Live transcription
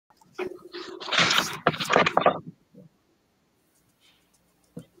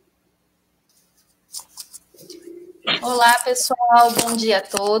Olá, pessoal, bom dia a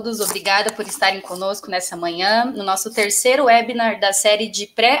todos. Obrigada por estarem conosco nessa manhã, no nosso terceiro webinar da série de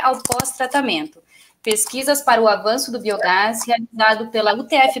pré ao pós-tratamento. Pesquisas para o avanço do biogás, realizado pela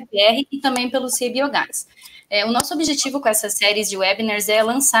UTF-PR e também pelo CBiogás. O nosso objetivo com essas séries de webinars é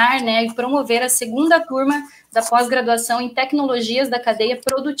lançar, e promover a segunda turma da pós-graduação em tecnologias da cadeia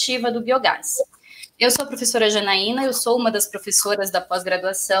produtiva do biogás. Eu sou a professora Janaína, eu sou uma das professoras da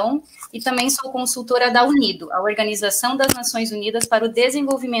pós-graduação e também sou consultora da UNIDO, a Organização das Nações Unidas para o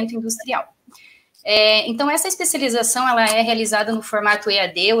Desenvolvimento Industrial. Então, essa especialização ela é realizada no formato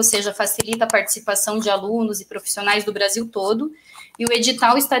EAD, ou seja, facilita a participação de alunos e profissionais do Brasil todo, e o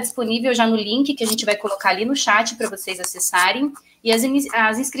edital está disponível já no link que a gente vai colocar ali no chat para vocês acessarem, e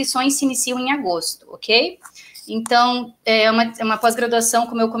as inscrições se iniciam em agosto, ok? Então, é uma pós-graduação,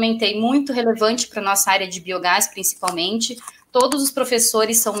 como eu comentei, muito relevante para a nossa área de biogás, principalmente. Todos os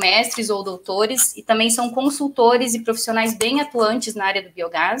professores são mestres ou doutores e também são consultores e profissionais bem atuantes na área do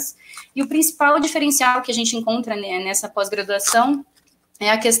biogás. E o principal diferencial que a gente encontra nessa pós-graduação é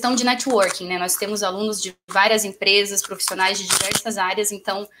a questão de networking, Nós temos alunos de várias empresas, profissionais de diversas áreas,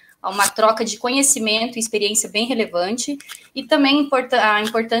 então há uma troca de conhecimento e experiência bem relevante, e também a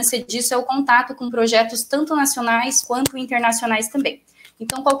importância disso é o contato com projetos tanto nacionais quanto internacionais também.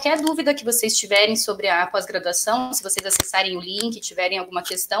 Então, qualquer dúvida que vocês tiverem sobre a pós-graduação, se vocês acessarem o link, tiverem alguma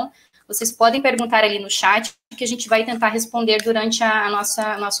questão, vocês podem perguntar ali no chat, que a gente vai tentar responder durante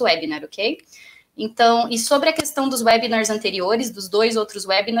nosso webinar, ok? Então, e sobre a questão dos webinars anteriores, dos 2 outros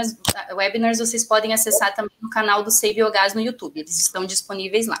webinars, vocês podem acessar também no canal do CBiogás no YouTube, eles estão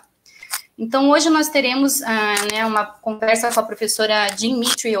disponíveis lá. Então, hoje nós teremos uma conversa com a professora Jin Mi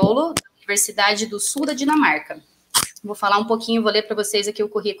Triolo, da Universidade do Sul da Dinamarca. Vou falar um pouquinho, vou ler para vocês aqui o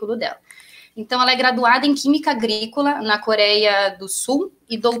currículo dela. Então, ela é graduada em Química Agrícola na Coreia do Sul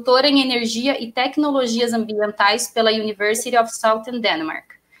e doutora em energia e tecnologias ambientais pela Univeristy of Southern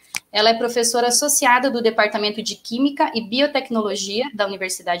Denmark. Ela é professora associada do Departamento de Química e Biotecnologia da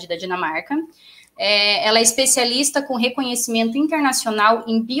Universidade da Dinamarca. Ela é especialista com reconhecimento internacional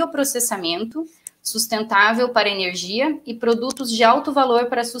em bioprocessamento, sustentável para energia e produtos de alto valor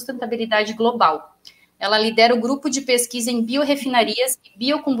para a sustentabilidade global. Ela lidera o Grupo de Pesquisa em Biorrefinarias e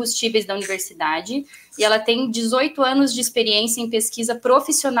Biocombustíveis da Universidade, e ela tem 18 anos de experiência em pesquisa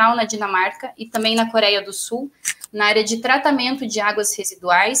profissional na Dinamarca e também na Coreia do Sul, na área de tratamento de águas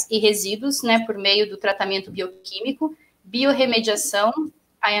residuais e resíduos, por meio do tratamento bioquímico, biorremediação,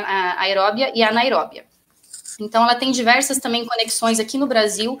 aeróbia e anaeróbia. Então, ela tem diversas também conexões aqui no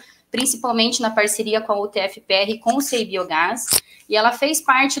Brasil, principalmente na parceria com a UTF-PR e com o CBiogás, e ela fez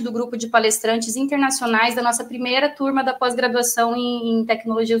parte do grupo de palestrantes internacionais da nossa primeira turma da pós-graduação em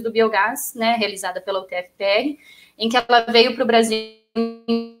tecnologias do biogás, realizada pela UTF-PR, em que ela veio para o Brasil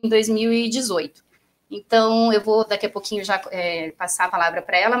em 2018. Então, eu vou daqui a pouquinho já passar a palavra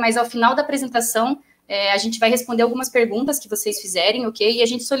para ela, mas ao final da apresentação, a gente vai responder algumas perguntas que vocês fizerem, ok? E a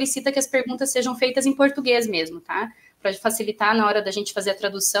gente solicita que as perguntas sejam feitas em português mesmo, tá? Para facilitar na hora da gente fazer a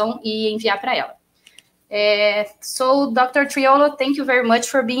tradução e enviar para ela. So, Dr. Triolo, thank you very much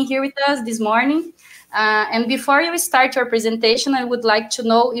for being here with us this morning. And before you start your presentation, I would like to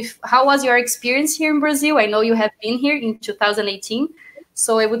know how was your experience here in Brazil? I know you have been here in 2018.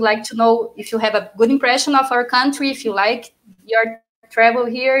 So I would like to know if you have a good impression of our country, if you like your travel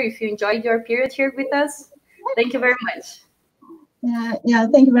here, if you enjoyed your period here with us. Thank you very much. Yeah,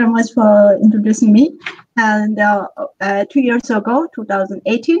 thank you very much for introducing me. And 2 years ago,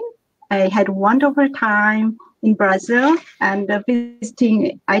 2018, I had a wonderful time in Brazil and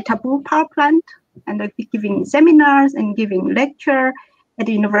visiting Itapu power plant and giving seminars and giving lecture at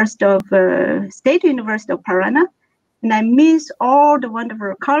the State University of Paraná. And I miss all the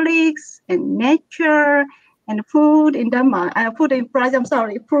wonderful colleagues and nature and food in Denmark. Food in Brazil, I'm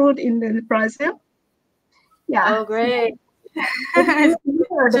sorry, food in Brazil. Yeah. Oh, great. Because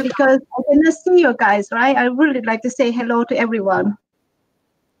I cannot see you guys, right? I really like to say hello to everyone.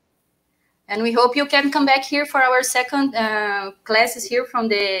 And we hope you can come back here for our second classes here from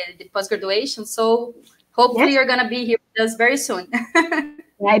the post-graduation. So hopefully you're going to be here with us very soon.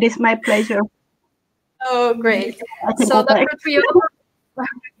 Yeah, it is my pleasure. Oh, great. So Dr. Triolo,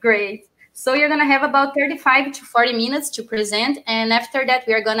 great. So you're going to have about 35 to 40 minutes to present. And after that,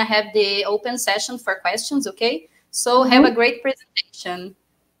 we are going to have the open session for questions, okay? So have a great presentation.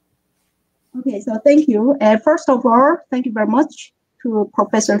 Okay, so thank you. First of all, thank you very much to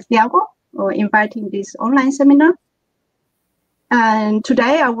Professor Thiago for inviting this online seminar. And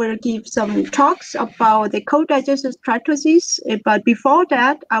today I will give some talks about the co-digestion strategies. But before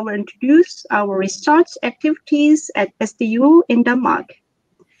that, I will introduce our research activities at SDU in Denmark.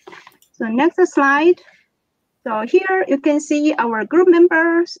 So next slide. So here you can see our group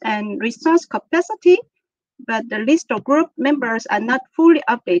members and resource capacity, but the list of group members are not fully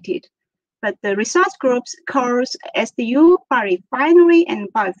updated. But the resource groups covers SDU, Biorefinery, and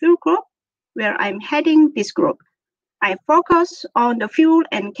Biofuel group, where I'm heading this group. I focus on the fuel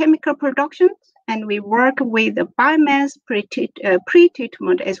and chemical production, and we work with the biomass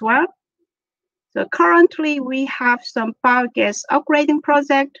pre-treatment as well. So currently we have some biogas upgrading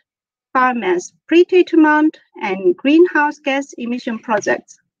project, biomass pre-treatment, and greenhouse gas emission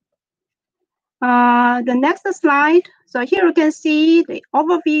projects. The next slide. So here you can see the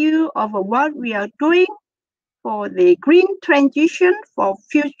overview of what we are doing for the green transition for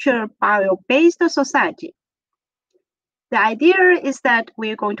future bio-based society. The idea is that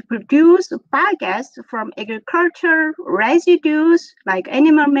we're going to produce biogas from agriculture residues like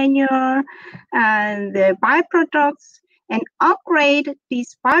animal manure and the byproducts and upgrade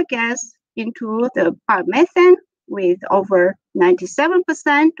this biogas into the biomethane with over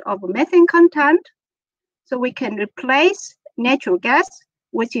 97% of methane content. So we can replace natural gas,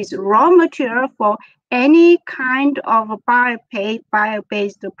 which is raw material for any kind of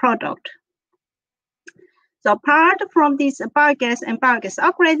bio-based product. So apart from this biogas and biogas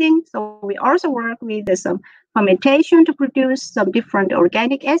upgrading, so we also work with some fermentation to produce some different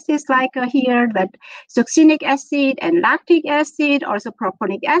organic acids like here, that succinic acid and lactic acid, also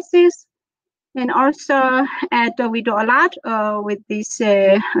proponic acids. And also we do a lot with this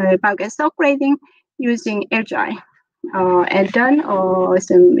biogas upgrading using algae and done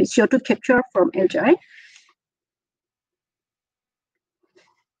some CO2 capture from algae.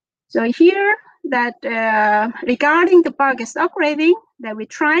 So here that regarding the biogas upgrading, that we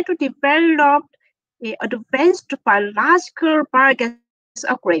try to develop an advanced biological biogas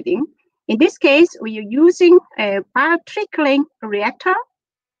upgrading. In this case, we are using a biotrickling reactor.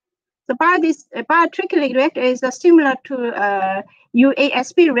 So biotrickling reactor is similar to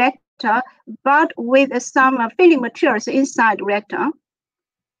UASP reactor, but with some filling materials inside the reactor.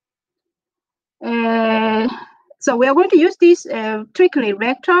 So we are going to use this trickling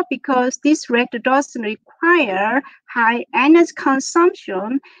reactor because this reactor doesn't require high energy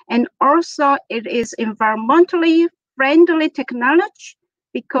consumption, and also it is environmentally friendly technology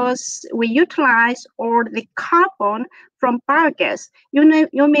because we utilize all the carbon from biogas. You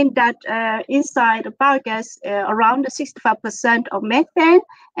mean that inside the biogas around 65% of methane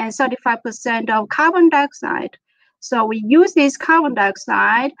and 35% of carbon dioxide. So we use this carbon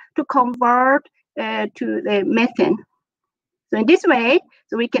dioxide to convert to the methane. So in this way,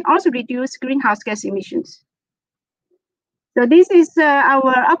 so we can also reduce greenhouse gas emissions. So this is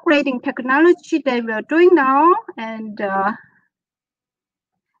our upgrading technology that we are doing now, and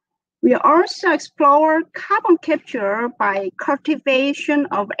we also explore carbon capture by cultivation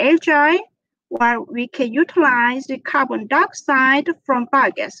of algae, where we can utilize the carbon dioxide from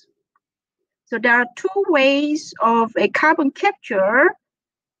biogas. So there are two ways of a carbon capture.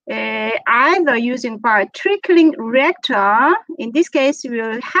 Either using biotrickling reactor. In this case, we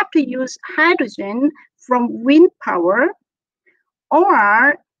will have to use hydrogen from wind power,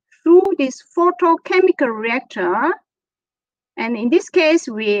 or through this photochemical reactor. And in this case,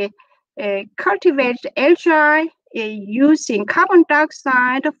 we cultivate algae using carbon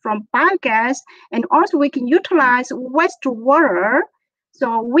dioxide from biogas, and also we can utilize wastewater.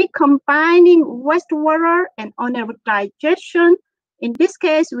 So we combining wastewater and anaerobic digestion. In this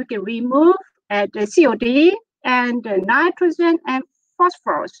case, we can remove the COD and the nitrogen and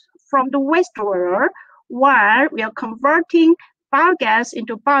phosphorus from the wastewater, while we are converting biogas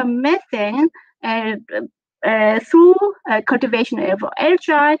into biomethane through cultivation of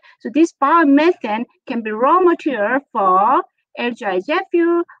algae. So this biomethane can be raw material for algae jet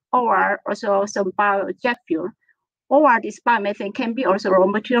fuel or also some biojet fuel. Or this biomethane can be also raw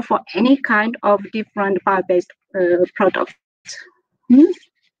material for any kind of different bio-based products.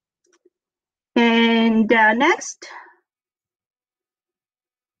 And next.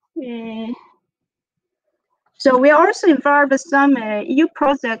 So we are also involved with some EU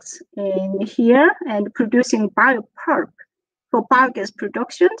projects in here and producing biopulp for biogas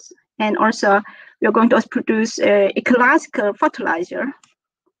productions. And also we are going to produce ecological fertilizer.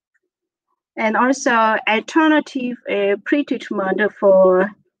 And also alternative pre-treatment for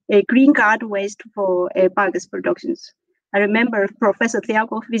green garden waste for biogas productions. I remember Professor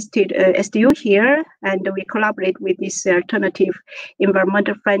Thiago visited SDU here, and we collaborate with this alternative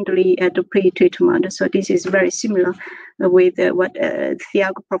environmental friendly pre-treatment. So this is very similar with what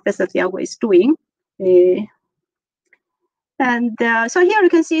Professor Thiago is doing. And so here you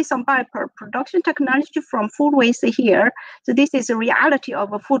can see some bioproduction technology from food waste here. So this is a reality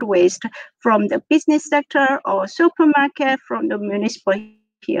of a food waste from the business sector or supermarket, from the municipal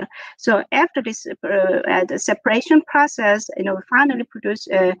here. So after this the separation process, we finally produce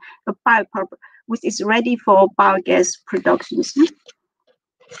a biopulp which is ready for biogas productions.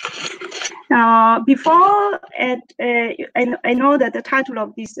 Before, I know that the title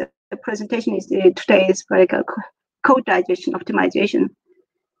of this presentation is today is like a co-digestion optimization.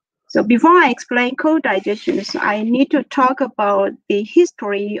 So before I explain co-digestion, I need to talk about the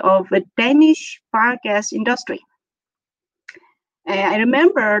history of the Danish biogas industry. I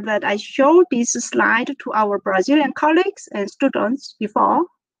remember that I showed this slide to our Brazilian colleagues and students before,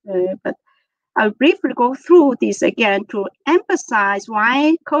 but I'll briefly go through this again to emphasize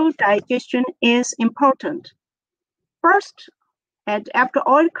why co-digestion is important. First, after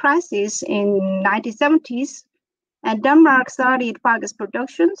oil crisis in 1970s, and Denmark started biogas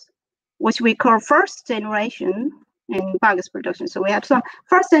productions, which we call first generation in biogas production. So we have some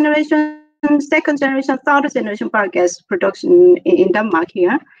first generation, second generation, third generation biogas production in Denmark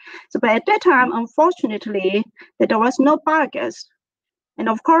here. So but at that time, unfortunately, there was no biogas. And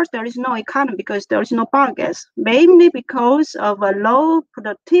of course, there is no economy because there is no biogas, mainly because of a low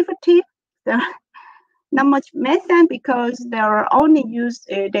productivity. Not much methane because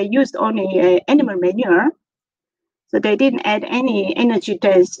they used only animal manure. So they didn't add any energy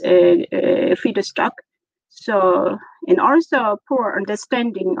dense feedstock. So, and also poor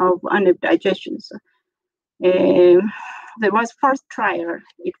understanding of anaerobic digestion. So, there was first trial,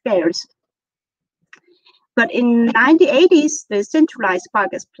 it fails. But in 1980s, the centralized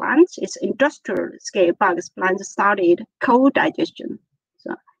biogas plants, its industrial scale biogas plants started co-digestion.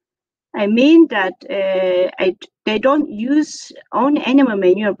 So I mean that they don't use only animal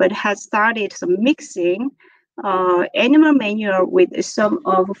manure, but has started some mixing animal manure with some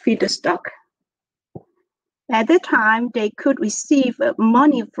of feedstock. At the time, they could receive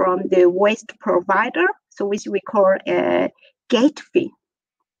money from the waste provider, so which we call a gate fee.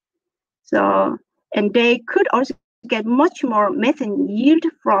 So, and they could also get much more methane yield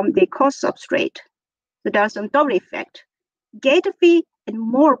from the co-substrate. So there's some double effect: gate fee and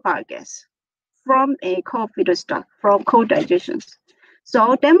more biogas from a co-feedstock, from co-digestions.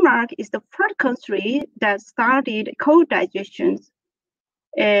 So Denmark is the first country that started co-digestions,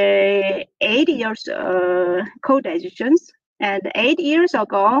 8 years co-digestions, and 8 years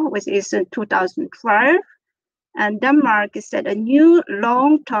ago, which is in 2012, and Denmark set a new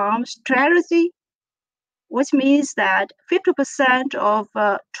long-term strategy, which means that 50% of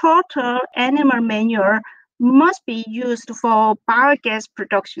total animal manure must be used for biogas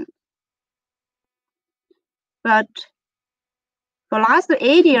production. But for the last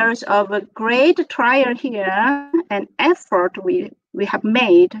 8 years of a great trial here and effort we have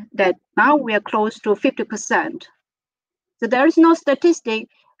made, that now we are close to 50%. So there is no statistic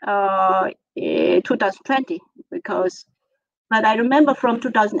in 2020 because, but I remember from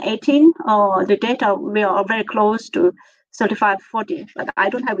 2018, the data we are very close to 35, 40, but I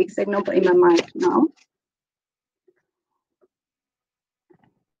don't have exact number in my mind now.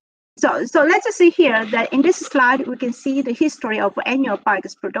 So let's just see here that in this slide, we can see the history of annual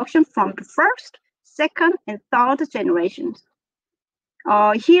biogas production from the first, second, and third generations.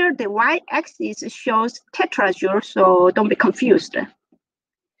 Here, the y-axis shows tetrajoule, so don't be confused.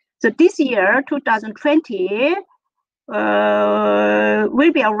 So this year, 2020,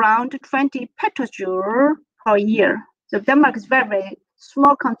 will be around 20 petajoule per year. So Denmark is very, very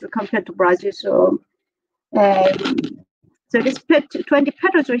small country compared to Brazil. So this 20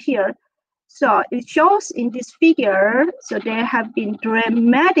 petajoule here. So it shows in this figure, so there have been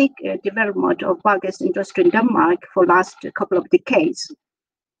dramatic development of biogas industry in Denmark for last couple of decades.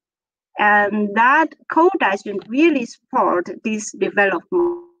 And that co-digestion really support this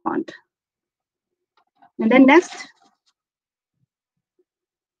development. And then next.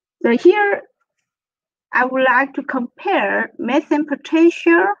 So here, I would like to compare methane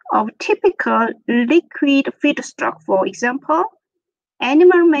potential of typical liquid feedstock, for example,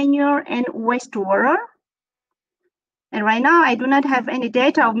 animal manure and wastewater. And right now, I do not have any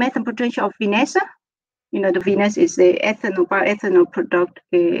data of methane potential of vinasse. You know, the vinasse is the ethanol, bioethanol product,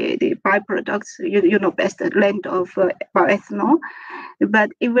 the byproducts, you know best, the length of bioethanol.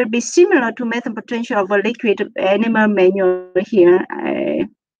 But it will be similar to methane potential of a liquid animal manure here.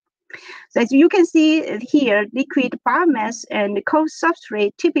 So as you can see here, liquid biomass and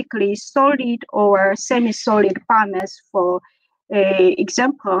co-substrate, typically solid or semi-solid biomass. For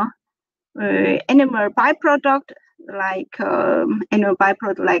example, animal byproduct like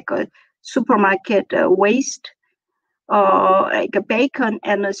supermarket waste, or like a bacon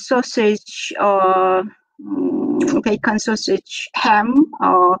and a sausage, or bacon, sausage, ham,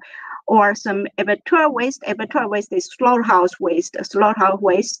 or some abattoir waste. Abattoir waste is slaughterhouse waste.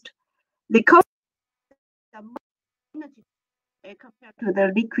 The cost of energy compared to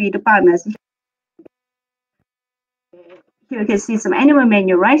the liquid biomass. Here you can see some animal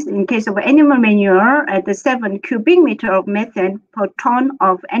manure, right? In case of animal manure, at the 7 cubic meter of methane per ton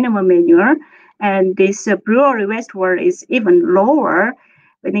of animal manure, and this brewery wastewater is even lower.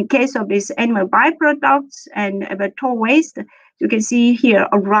 But in case of these animal byproducts and abattoir waste, you can see here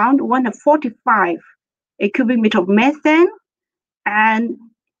around 145 cubic meter of methane, and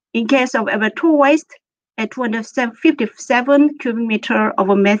in case of abattoir waste, at 257 cubic meter of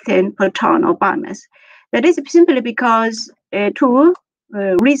methane per ton of biomass. That is simply because two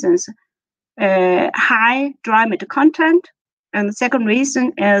reasons: high dry matter content, and the second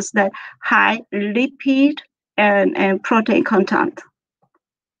reason is that high lipid and protein content.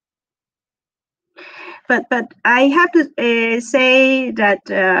 But I have to say that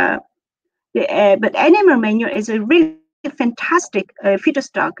but animal manure is a really fantastic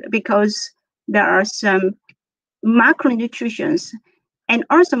feedstock, because there are some macronutrients and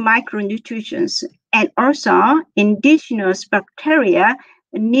also micronutrients, and also indigenous bacteria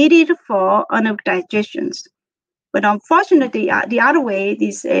needed for anaerobic digestion. But unfortunately, the other way,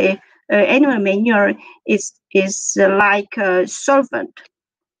 this animal manure is like a solvent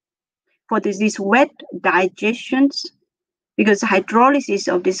for these wet digestions, because hydrolysis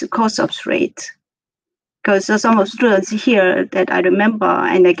of this co-substrate. Because some of students here that I remember,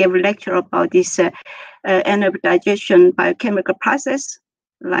 and I gave a lecture about this anaerobic digestion biochemical process,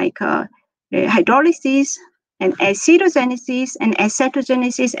 like hydrolysis and acidogenesis and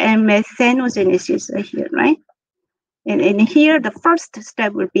acetogenesis and methanogenesis are here, right? And here the first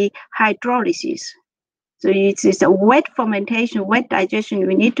step will be hydrolysis. So it's a wet fermentation, wet digestion.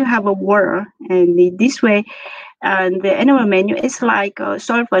 We need to have a water, and in this way, the animal manure is like a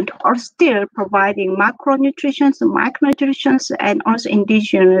solvent, or still providing macronutrients, micronutrients, and also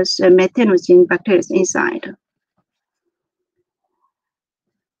indigenous methanogen bacteria inside.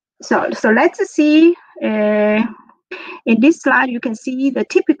 So let's see. In this slide, you can see the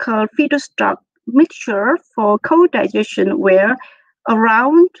typical feedstock mixture for co-digestion, where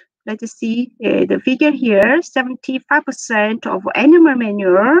around, let's see the figure here, 75% of animal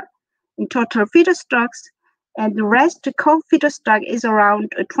manure in total feedstocks, and the rest co-feedstock is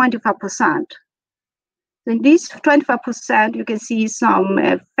around 25%. In this 25%, you can see some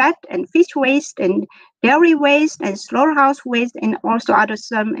fat and fish waste and dairy waste and slaughterhouse waste, and also other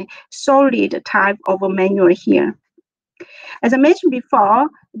some solid type of manure here. As I mentioned before,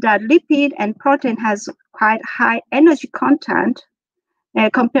 that lipid and protein has quite high energy content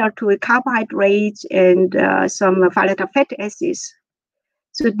compared to carbohydrates and some volatile fatty acids.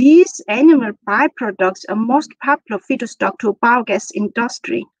 So these animal byproducts are most popular feedstock to biogas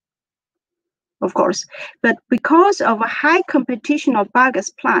industry, of course. But because of a high competition of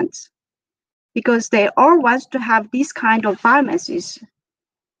biogas plants, because they all want to have this kind of biomasses,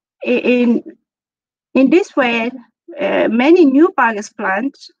 in this way, many new biogas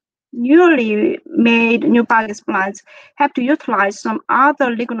plants, newly made new biogas plants, have to utilize some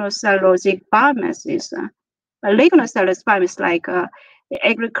other lignocellulosic biomasses. Lignocellulose biomass like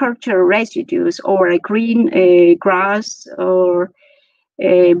agricultural residues, or green grass, or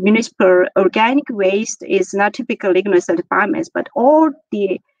municipal organic waste is not typical lignocellulose biomass, but all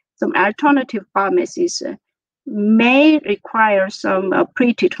some alternative biomasses may require some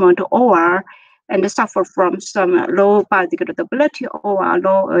pre-treatment, or and suffer from some low biodegradability or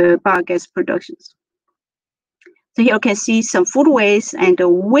low biogas productions. So here you can see some food waste and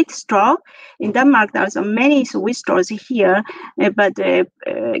wheat straw. In Denmark, there are many wheat straws here, but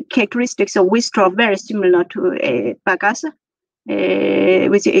characteristics of wheat straw very similar to bagasse,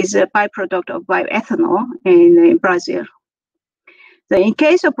 which is a byproduct of bioethanol in Brazil. So in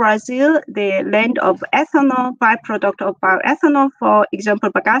case of Brazil, the blend of ethanol, byproduct of bioethanol, for example,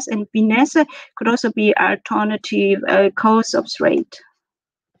 bagasse and vinasse, could also be alternative co-substrate.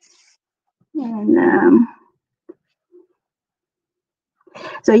 And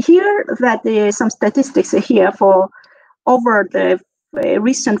so here that some statistics here for over the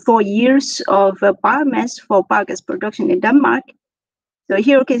recent 4 years of biomass for biogas production in Denmark. So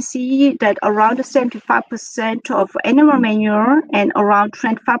here you can see that around 75% of animal manure and around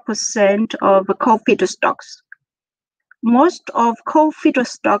 25% of co-feedstocks. Most of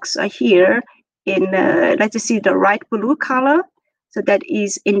co-feedstocks are here in, let's see the right blue color. So that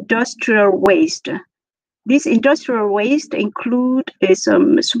is industrial waste. This industrial waste include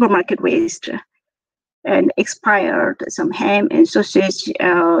some supermarket waste. and expired, some ham and sausage,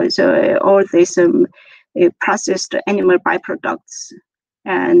 so all these processed animal byproducts,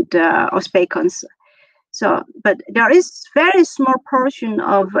 and or bacons. So, but there is very small portion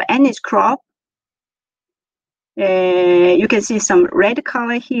of any crop. You can see some red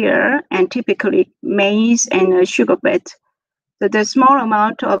color here, and typically maize and sugar beet. So the small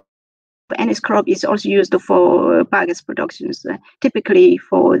amount of any crop is also used for bagasse productions, typically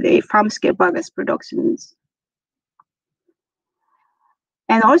for the farm scale bagasse productions.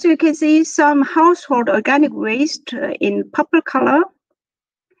 And also you can see some household organic waste in purple color.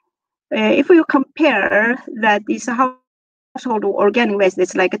 If you compare that this household organic waste,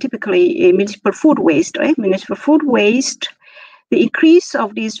 it's like typically a municipal food waste, right? Municipal food waste, the increase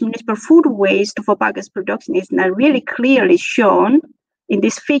of this municipal food waste for bagasse production is not really clearly shown in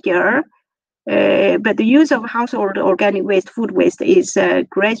this figure. But the use of household organic waste, food waste, is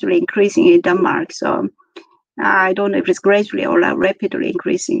gradually increasing in Denmark. So I don't know if it's gradually or rapidly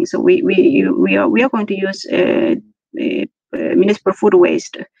increasing. So we are going to use municipal food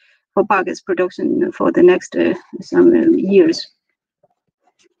waste for bagasse production for the next some years.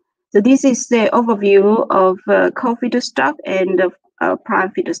 So this is the overview of co-feedstock and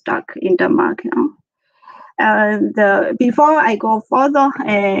prime feedstock in Denmark. And before I go further,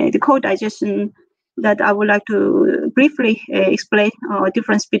 the co-digestion, that I would like to briefly explain the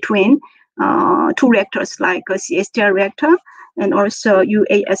difference between two reactors like a CSTR reactor and also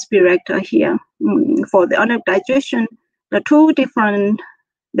UASP reactor here. For the anaerobic digestion,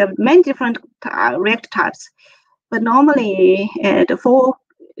 the many different reactor types, but normally for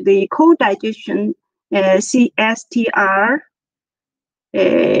the co-digestion CSTR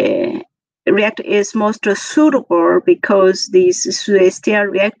reactor is most suitable because this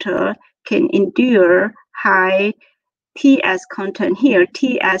CSTR reactor can endure high TS content here.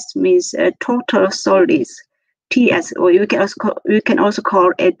 TS means total solids. TS, or you can also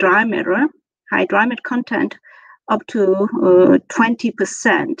call a dry matter, high dry matter content up to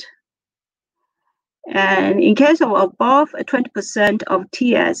 20%. And in case of above 20% of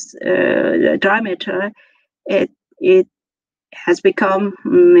TS dry matter, it has become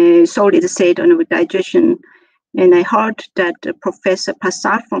solid state anaerobic digestion. And I heard that Professor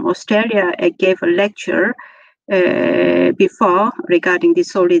Prasad from Australia gave a lecture before regarding the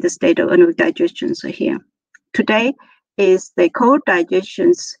solid state of anaerobic digestion. So here today is the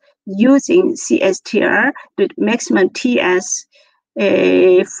co-digestions using CSTR. The maximum TS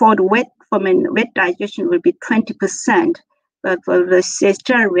for the wet digestion will be 20%, but for the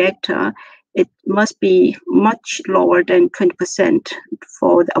CSTR reactor, it must be much lower than 20%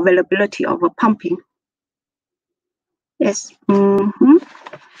 for the availability of a pumping. Yes.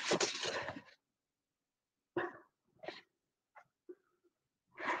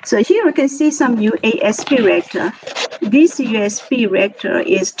 So here we can see some UASP reactor. This UASP reactor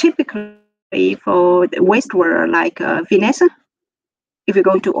is typically for the wastewater like vinasse, if you're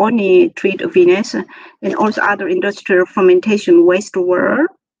going to only treat vinasse, and also other industrial fermentation wastewater.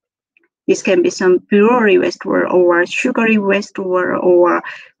 This can be some brewery wastewater or sugary wastewater or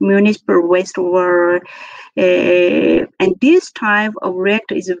municipal wastewater. And this type of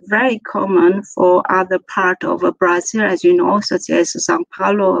reactor is very common for other parts of Brazil, as you know, such as São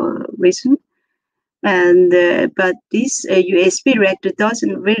Paulo region. And but this UASP reactor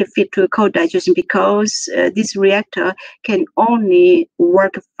doesn't really fit to co-digestion because this reactor can only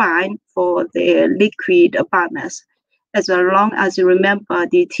work fine for the liquid biomass. As long as you remember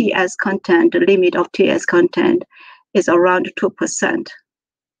the TS content, the limit of TS content is around 2%.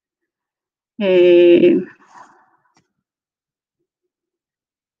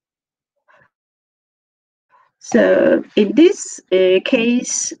 So in this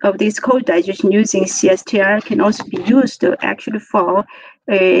case of this co-digestion using CSTR can also be used actually for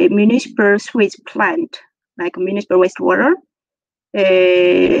a municipal sewage plant, like municipal wastewater.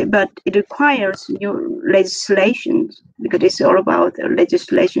 But it requires new legislation because it's all about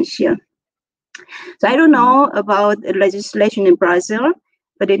legislation here. So I don't know about legislation in Brazil,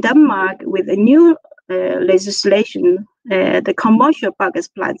 but in Denmark, with a new legislation, the commercial bagasse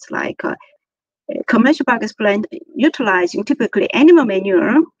plants like commercial bagasse plant utilizing typically animal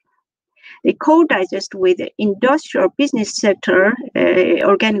manure, they co-digest with the industrial business sector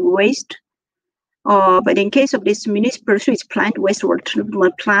organic waste. But in case of this municipal sewage plant, wastewater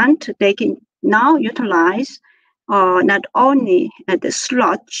treatment plant, they can now utilize not only the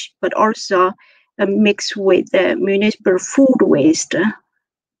sludge, but also mix with the municipal food waste.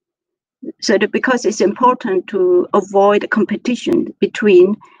 So that because it's important to avoid competition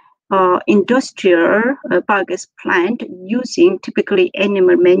between industrial bagasse plant using typically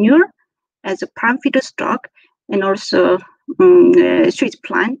animal manure as a prime feedstock, and also sweet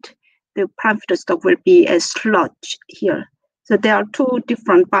plant. The prime feedstock will be a sludge here. So there are two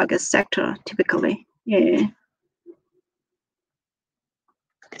different biogas sectors typically. Yeah.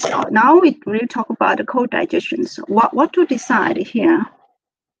 So now we will talk about the co-digestions. What to decide here?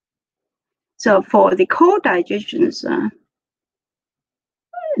 So for the co-digestions,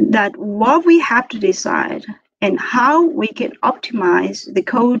 that what we have to decide and how we can optimize the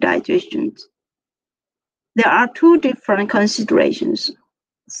co-digestions. There are two different considerations.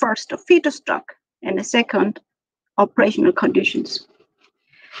 First, feedstock, and the second, operational conditions.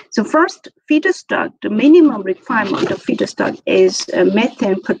 So first, feedstock, the minimum requirement of feedstock is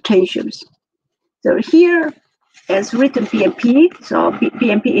methane potentials. So here, as written BMP, so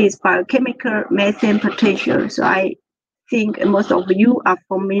BMP is biochemical methane potential. So I think most of you are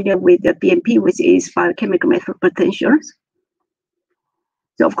familiar with the BMP, which is biochemical methane potentials.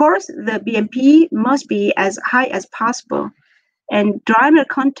 So of course, the BMP must be as high as possible, and dry milk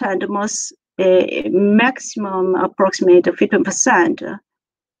content must maximum approximate 15%.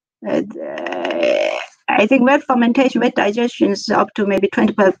 I think wet fermentation, wet digestion is up to maybe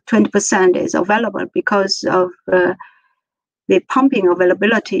 20% is available because of the pumping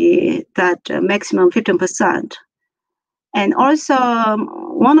availability that maximum 15%. And also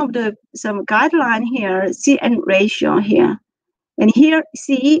one of some guideline here, CN ratio here. And here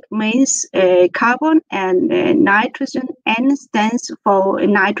C means carbon and nitrogen, N stands for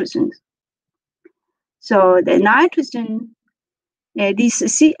nitrogen. So the nitrogen, this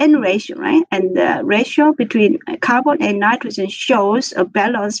CN ratio, right? And the ratio between carbon and nitrogen shows a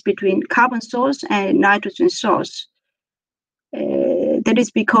balance between carbon source and nitrogen source. That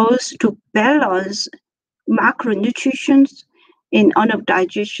is because to balance macronutrients in anaerobic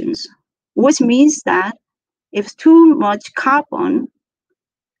digestions, which means that if too much carbon,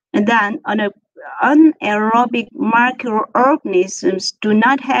 and then anaerobic microorganisms do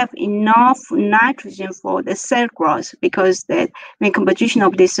not have enough nitrogen for the cell growth, because the main composition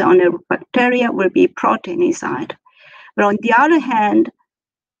of this anaerobic bacteria will be protein inside. But on the other hand,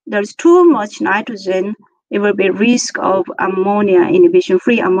 there's too much nitrogen, it will be risk of ammonia inhibition,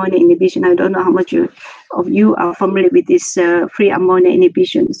 free ammonia inhibition. I don't know how much of you are familiar with this free ammonia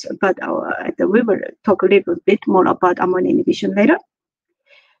inhibitions, but we will talk a little bit more about ammonia inhibition later.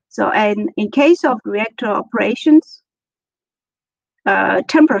 So, and in case of reactor operations,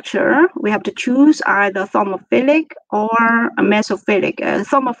 temperature, we have to choose either thermophilic or mesophilic.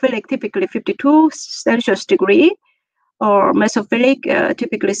 Thermophilic typically 52 Celsius degree, or mesophilic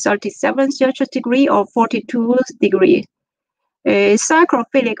typically 37 Celsius degree or 42 degree.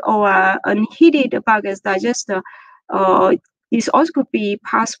 Cyclophilic or unheated biogas digester, this also could be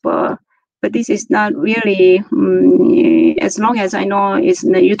possible, but this is not really, as long as I know, is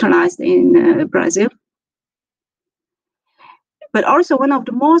utilized in Brazil. But also one of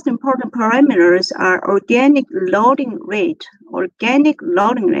the most important parameters are organic loading rate,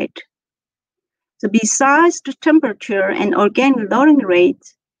 So besides the temperature and organic loading rate,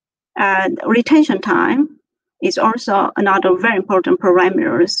 retention time is also another very important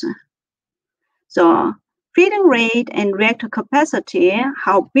parameters. So feeding rate and reactor capacity,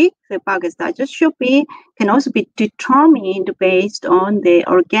 how big the biogas digest should be, can also be determined based on the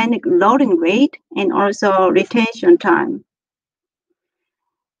organic loading rate and also retention time.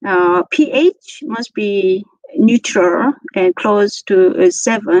 pH must be neutral and close to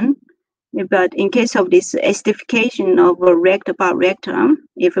 7. But in case of this acidification of a reactor bioreactor,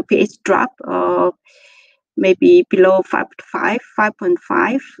 if a pH drop maybe below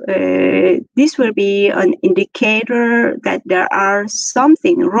 5.5, this will be an indicator that there are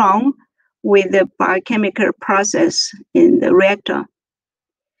something wrong with the biochemical process in the reactor,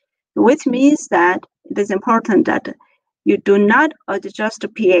 which means that it is important that you do not adjust the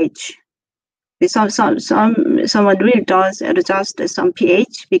pH. Someone really does adjust some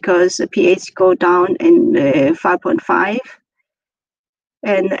pH because the pH go down in 5.5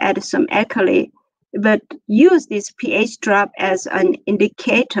 and add some alkali, but use this pH drop as an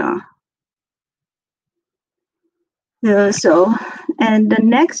indicator. And the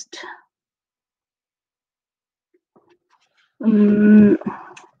next,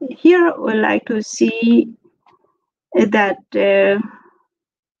 here we'd like to see that there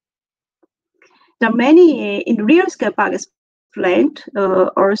are many in real scale biogas plant,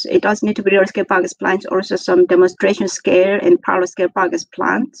 or it doesn't need to be real scale biogas plants, also some demonstration scale and pilot scale biogas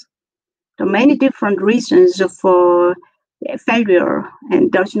plants. There are many different reasons for failure,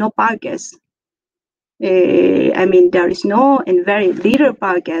 and there's no biogas. I mean, there is no and very little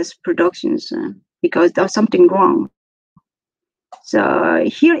biogas productions because there's something wrong. So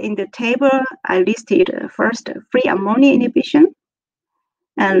here in the table, I listed first free ammonia inhibition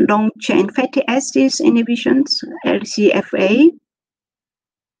and long-chain fatty acids inhibitions, LCFA.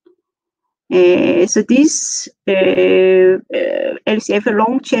 So this LCFA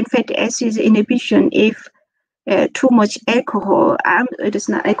long-chain fatty acids inhibition, if too much alcohol, it is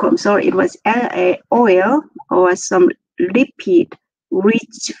not alcohol, I'm sorry, it was oil or some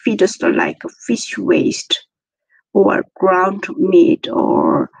lipid-rich feedstock like fish waste or ground meat,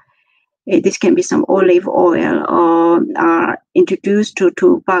 or this can be some olive oil, or are introduced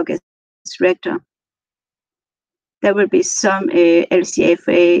to biogas reactor. There will be some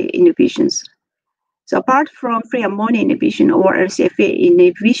LCFA inhibitions. So apart from free ammonia inhibition or LCFA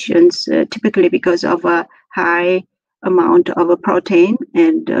inhibitions, typically because of a high amount of a protein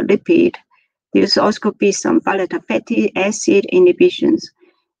and lipid, there also could be some volatile fatty acid inhibitions.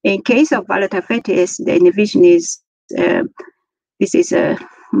 In case of volatile fatty acid, the inhibition is this is a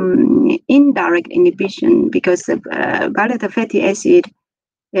indirect inhibition, because the volatile fatty acid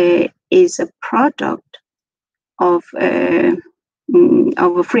is a product of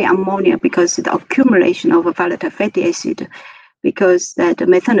free ammonia, because the accumulation of a volatile fatty acid, because that the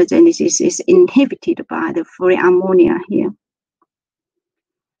methanogenesis is inhibited by the free ammonia here.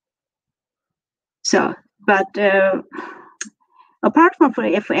 So, but apart from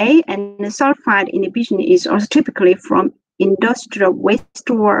free FA, and sulfide inhibition is also typically from industrial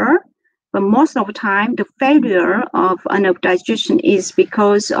wastewater, but most of the time the failure of anaerobic digestion is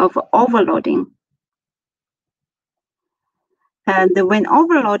because of overloading. And when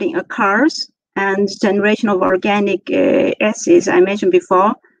overloading occurs and generation of organic acids, I mentioned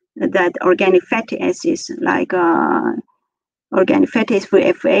before that organic fatty acids like organic fatty acids for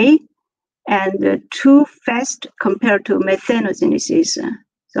FA, and too fast compared to methanogenesis.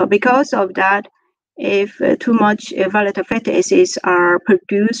 So because of that, if too much volatile fatty acids are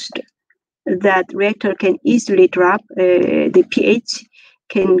produced, that reactor can easily drop, the pH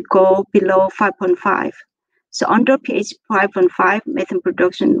can go below 5.5. So under pH 5.5, methane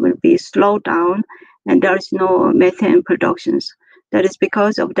production will be slowed down, and there is no methane productions. That is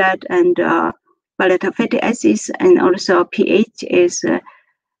because of that, and volatile fatty acids and also pH is,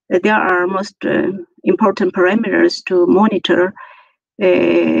 there are most important parameters to monitor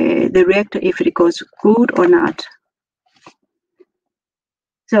the reactor if it goes good or not.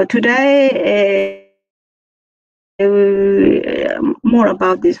 So today, more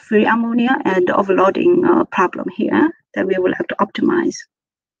about this free ammonia and overloading problem here that we would like to optimize.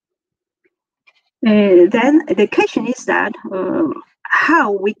 Then the question is that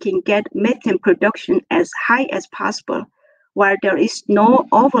how we can get methane production as high as possible while there is no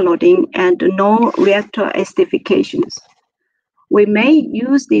overloading and no reactor acidifications. We may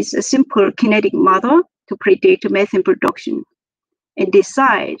use this simple kinetic model to predict methane production and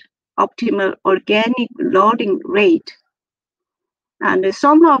decide optimal organic loading rate. And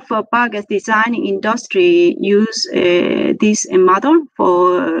some of biogas designing industry use this model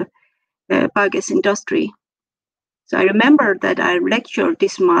for biogas industry. So I remember that I lectured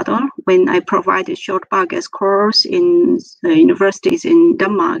this model when I provided short biogas course in universities in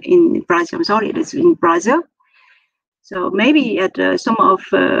Denmark, in Brazil. I'm sorry, it is in Brazil. So maybe some of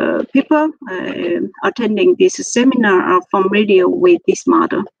people attending this seminar are familiar with this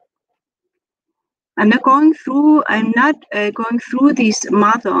model. I'm not going through this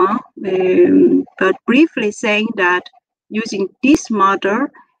model, but briefly saying that using this model,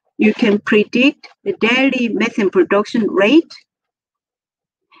 you can predict the daily methane production rate,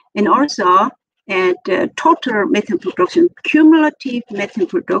 and also at total methane production, cumulative methane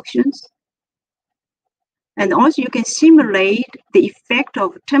productions. And also you can simulate the effect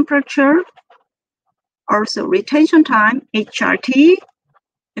of temperature, also retention time, HRT,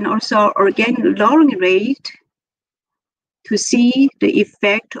 and also organic lowering rate to see the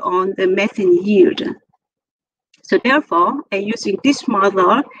effect on the methane yield. So therefore, using this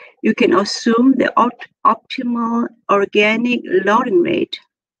model, you can assume the optimal organic loading rate.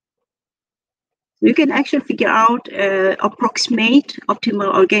 You can actually figure out approximate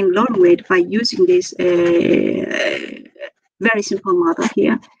optimal organic loading rate by using this very simple model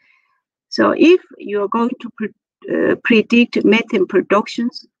here. So if you're going to predict methane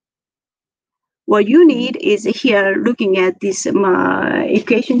productions, what you need is here, looking at this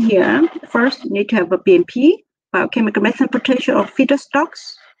equation here. First, you need to have a BMP, biochemical methane potential of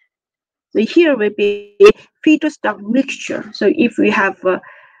feedstocks. So here will be feedstock mixture. So if we have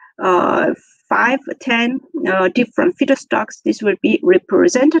 5, 10 different feedstocks, this will be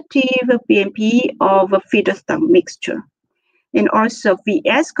representative BMP of a feedstock mixture. And also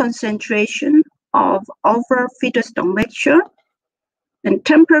VS concentration of over feedstock mixture and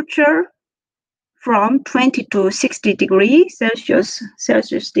temperature from 20 to 60 degrees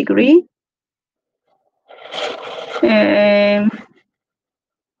Celsius degree.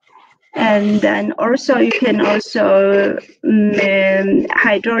 And then also you can also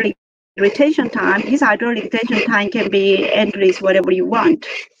hydraulic retention time. This hydraulic retention time can be endless, whatever you want.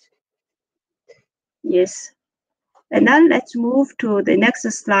 Yes. And then let's move to the next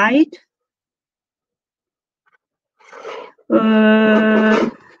slide.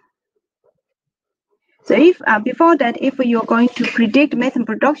 So if before that, if you're going to predict methane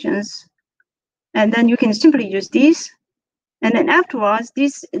productions, and then you can simply use this, and then afterwards,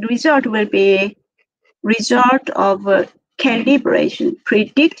 this result will be result of calibration,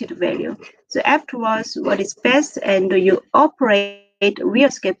 predicted value. So afterwards, what is best, and you operate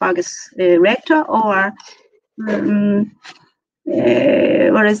real-scale Vargas reactor or what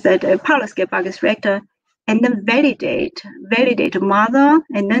is that, a parallel-scale Vargas reactor, and then validate model,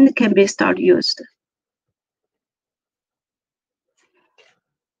 and then it can be start used.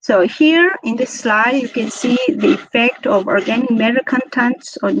 So here in this slide, you can see the effect of organic matter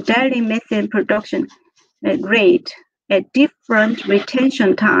contents on daily methane production rate at different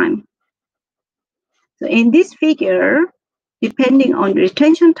retention time. So in this figure, depending on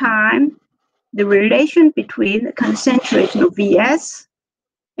retention time, the relation between the concentration of Vs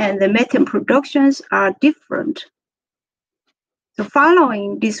and the methane productions are different. So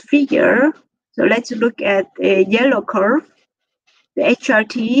following this figure, so let's look at a yellow curve. The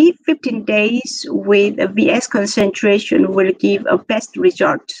HRT 15 days with a Vs concentration will give a best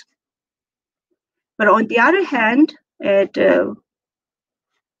result. But on the other hand,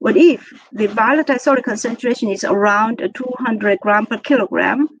 what if the volatile solid concentration is around 200 grams per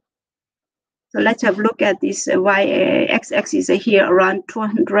kilogram? So let's have a look at this x-axis here around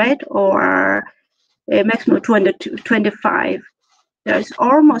 200 or maximum 225. There's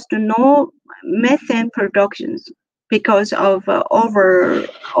almost no methane productions because of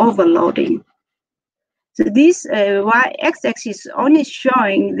overloading. So this y-axis is only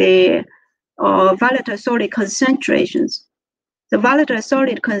showing the volatile solid concentrations. The volatile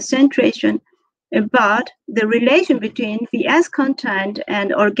solid concentration, but the relation between Vs content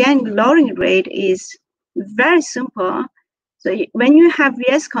and organic loading rate is very simple. So when you have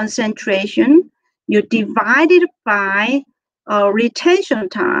Vs concentration, you divide it by retention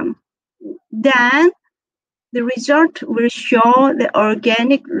time. Then the result will show the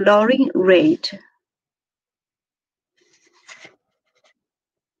organic loading rate.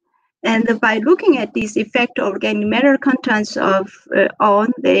 And by looking at this effect of organic matter contents on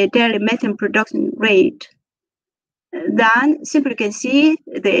the daily methane production rate, then simply can see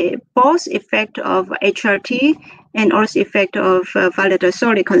the both effect of HRT and also effect of volatile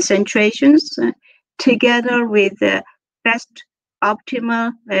solid concentrations together with the best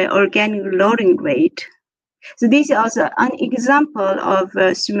optimal organic loading rate. So this is also an example of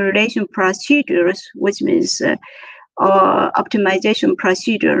simulation procedures, which means optimization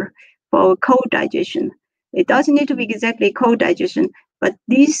procedure for co-digestion. It doesn't need to be exactly co-digestion, but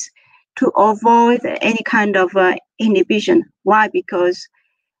this to avoid any kind of inhibition. Why? Because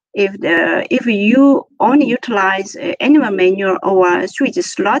if you only utilize animal manure or sewage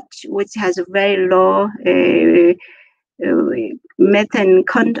sludge, which has a very low methane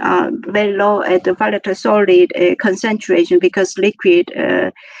very low at the volatile solid concentration, because liquid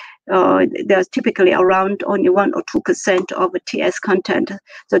there's typically around only 1 or 2% of TS content.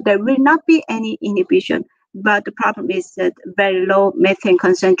 So there will not be any inhibition, but the problem is that very low methane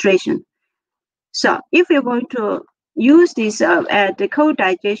concentration. So if you're going to use this at the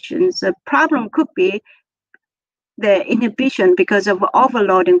co-digestion, the problem could be the inhibition because of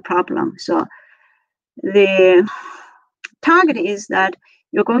overloading problem. So the target is that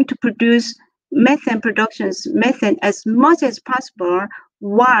you're going to produce methane as much as possible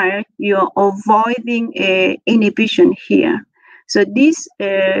while you're avoiding inhibition here. So this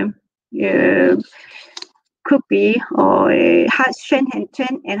could be, or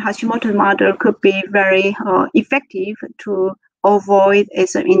Shenhen-Chen and Hashimoto model could be very effective to avoid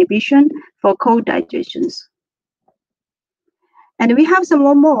some inhibition for co-digestions. And we have some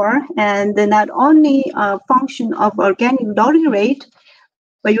more, and not only a function of organic loading rate,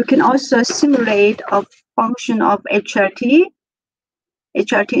 but you can also simulate a function of HRT.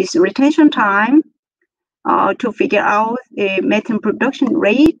 HRT is retention time to figure out the methane production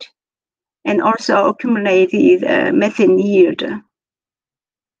rate and also accumulated methane yield.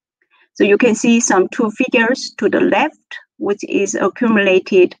 So you can see some two figures to the left, which is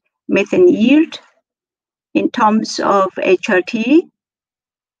accumulated methane yield in terms of HRT.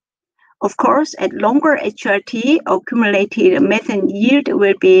 Of course, at longer HRT, accumulated methane yield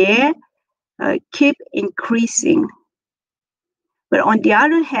will be keep increasing. But on the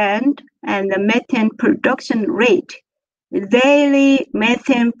other hand, and the methane production rate, the daily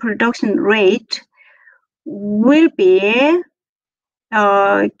methane production rate will be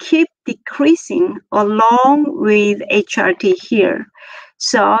keep decreasing along with HRT here.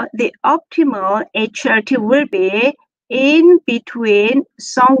 So the optimal HRT will be in between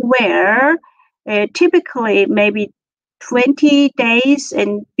somewhere, typically maybe 20 days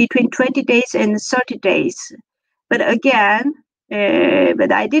and between 20 days and 30 days. But again,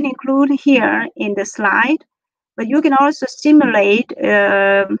 but I didn't include here in the slide, but you can also simulate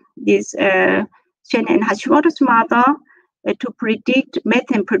this Chen and Hashimoto's model to predict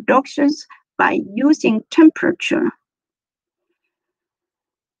methane productions by using temperature.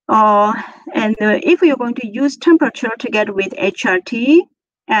 And if you're going to use temperature together with HRT,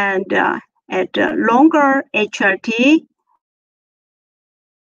 and at longer HRT,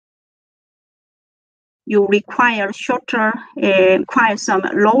 you require shorter, require some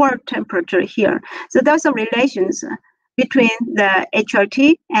lower temperature here. So there's some relations between the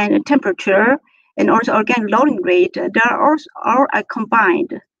HRT and temperature, and also organic loading rate. They are all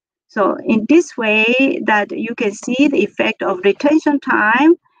combined. So in this way, that you can see the effect of retention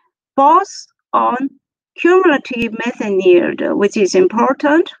time, both on cumulative methane yield, which is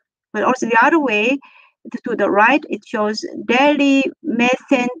important, but also the other way, to the right, it shows daily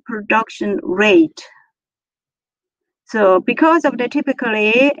methane production rate. So because of the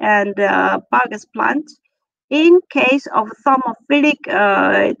typically and biogas plants, in case of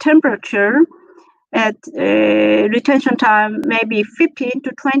thermophilic temperature, at retention time maybe 15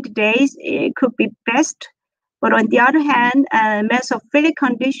 to 20 days, it could be best. But on the other hand, mesophilic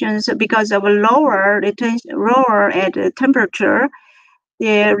conditions, because of a lower at temperature,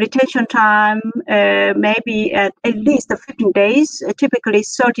 the retention time may be at least 15 days, typically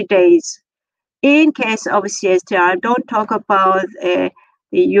 30 days. In case of CSTR, don't talk about the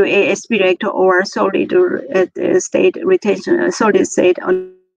UASB reactor or solid state retention, solid state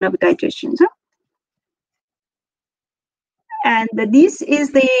on digestion. And this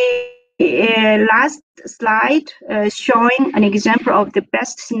is the last slide showing an example of the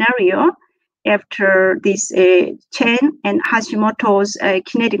best scenario after this Chen and Hashimoto's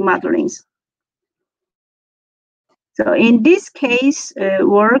kinetic modelings. So in this case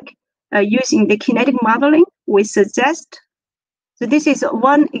work, using the kinetic modeling, we suggest, so this is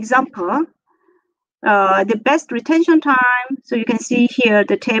one example, the best retention time. So you can see here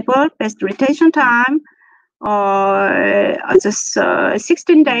the table, best retention time, just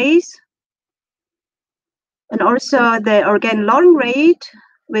 16 days. And also the organic loading rate,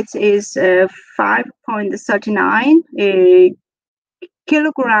 which is 5.39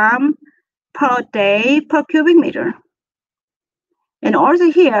 kilogram per day per cubic meter. And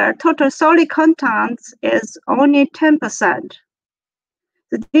also here, total solid contents is only 10%.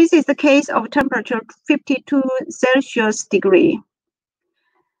 So this is the case of temperature 52 Celsius degree.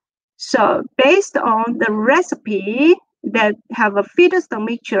 So based on the recipe that have a feedstock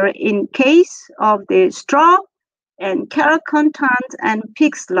mixture in case of the straw and carrot content and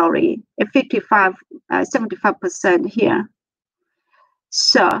pig slurry, 75% here.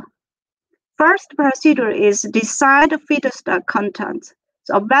 So first procedure is decide feedstock content.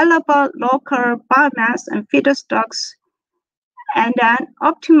 So available local biomass and feedstocks, and then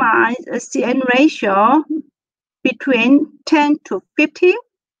optimize a CN ratio between 10 to 50.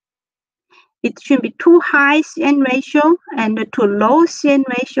 It should be too high CN ratio and too low CN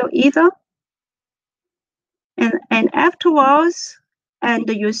ratio either. And afterwards, and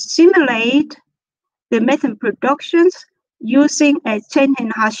you simulate the methane productions using a Chen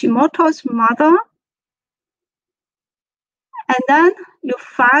and Hashimoto's model. And then you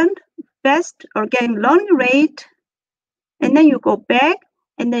find best organic loading rate, and then you go back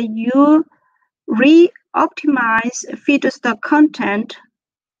and then you re-optimize feedstock content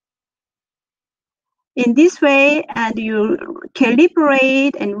in this way, and you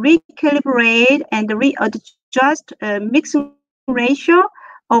calibrate and recalibrate and readjust mixing ratio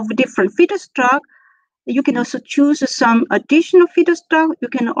of different feedstock. You can also choose some additional feedstock. You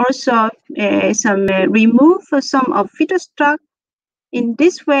can also remove some of feedstock. In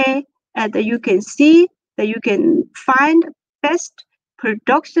this way, and you can see that you can find best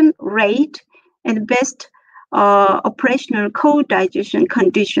production rate and best operational co-digestion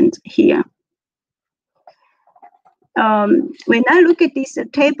conditions here. When I look at this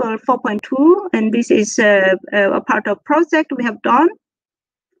table 4.2, and this is a part of project we have done,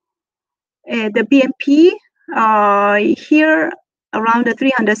 the BMP here around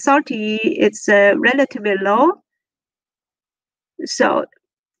 330, it's relatively low. So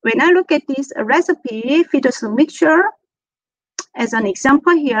when I look at this recipe, feedstock mixture, as an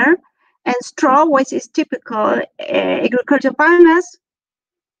example here, and straw, which is typical agricultural biomass,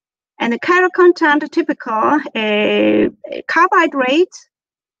 and the calorie content typical carbohydrate,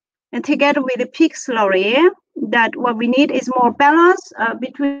 and together with the pig slurry, that what we need is more balance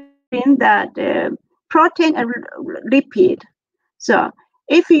between that protein and lipid. So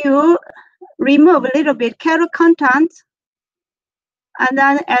if you remove a little bit calorie content and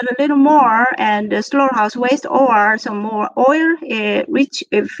then add a little more and the slaughterhouse waste or some more oil rich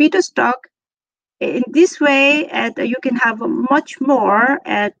feedstock, in this way you can have much more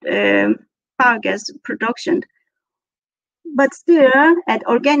at biogas production. But still, at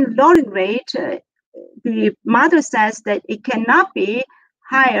organic loading rate, the model says that it cannot be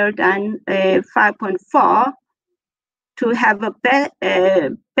higher than 5.4 to have a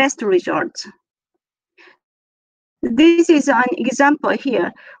best results. This is an example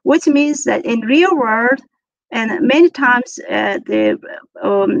here, which means that in real world, and many times the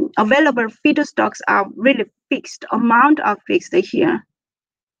available feedstocks are really fixed, amount are fixed here.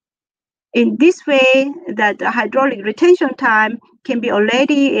 In this way, that the hydraulic retention time can be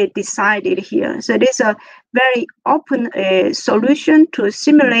already decided here. So there's a very open solution to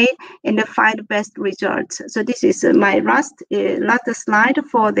simulate and find the best results. So this is my last slide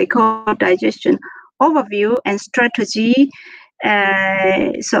for the co-digestion overview and strategy.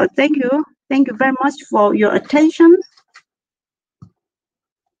 So thank you very much for your attention.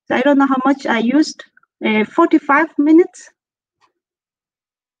 So I don't know how much I used, 45 minutes.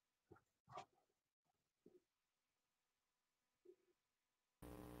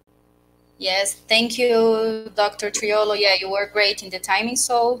 Yes, thank you, Dr. Triolo. Yeah, you were great in the timing,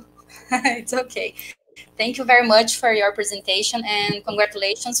 so it's okay. Thank you very much for your presentation and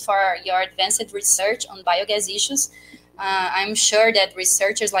congratulations for your advanced research on biogas issues. I'm sure that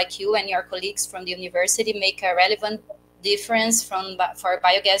researchers like you and your colleagues from the university make a relevant difference for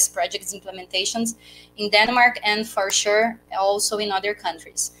biogas projects implementations in Denmark and for sure also in other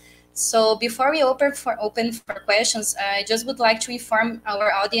countries. So before we open for questions, I just would like to inform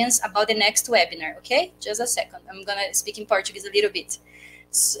our audience about the next webinar, okay? Just a second, I'm gonna speak in Portuguese a little bit.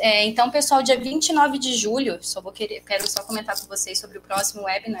 Então, pessoal, dia 29 de julho, quero só comentar com vocês sobre o próximo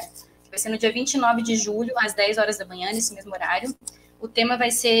webinar, que vai ser no dia 29 de julho, às 10 horas da manhã, nesse mesmo horário. O tema vai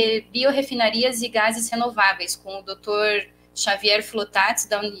ser Biorefinarias e Gases Renováveis, com o Dr. Xavier Flotats,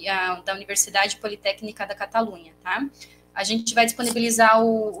 da Universidade Politécnica da Catalunha, tá? A gente vai disponibilizar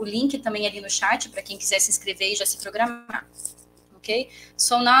o link também ali no chat, para quem quiser se inscrever e já se programar, okay?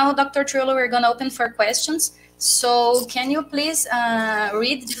 So now, Dr. Triolo, we're going to open for questions. So can you please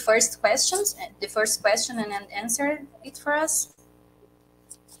read the first question and answer it for us?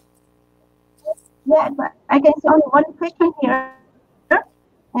 Yeah, but I can see only one question here.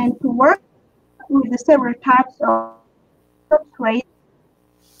 And to work with the several types of substrates,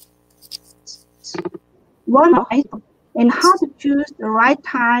 and how to choose the right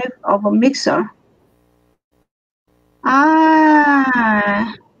type of a mixer.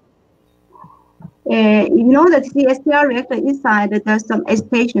 You know that the STR reactor inside there's some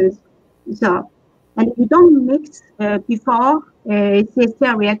agitations. So, and you don't mix before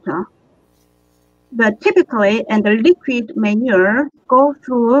CSTR reactor. But typically, and the liquid manure go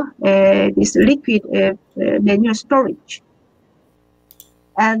through this liquid manure storage.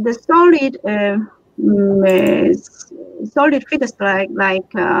 And the solid feedstock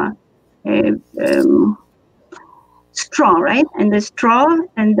like straw, right? And the straw,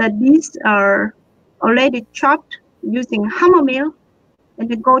 and that these are already chopped using hammer mill, and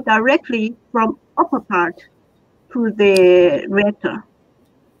they go directly from upper part to the reactor.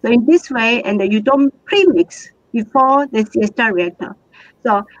 So in this way, and you don't pre-mix before the CSTR reactor.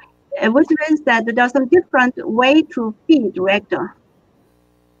 So which means that there's some different way to feed the reactor.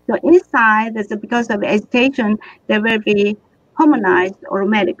 So inside, because of agitation, they will be harmonized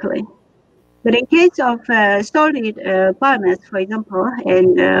automatically. But in case of solid biomass, for example,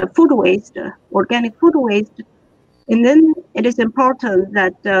 and food waste, organic food waste, and then it is important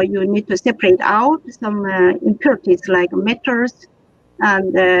that you need to separate out some impurities like metals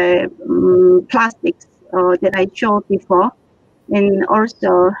and plastics that I showed before, and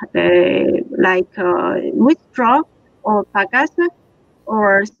also like wood straw or bagasse,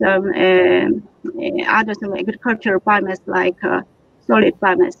 or some some agricultural biomass like solid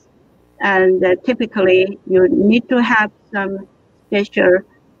biomass. And typically you need to have some special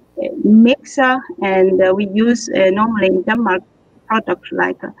mixer, and we use normally in Denmark products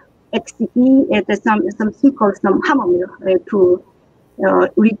like XCP, some hammer mill to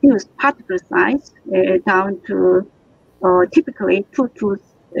reduce particle size down to typically 2 to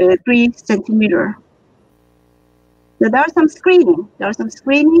 3 centimeter. So there are some screening. There are some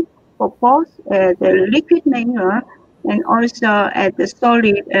screening for both the liquid manure and also at the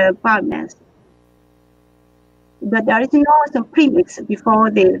solid biomass. But there is no some premix before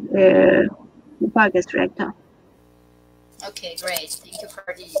the biogas reactor. Okay, great. Thank you for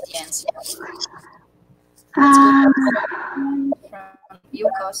the answer. Let's go from you,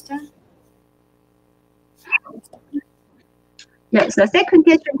 Costa. Yes, the second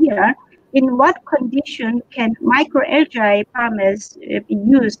question here: in what condition can microalgae biomass be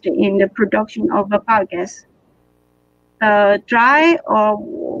used in the production of a biogas? Dry or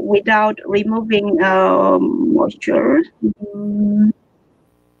without removing moisture?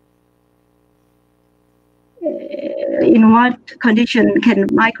 In what condition can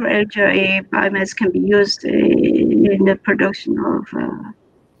microalgae biomass can be used in the production of?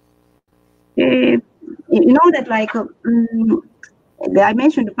 You know that like I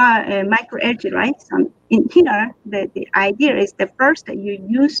mentioned microalgae, right? In here, the idea is that first you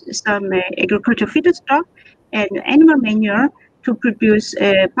use some agricultural feedstock and animal manure to produce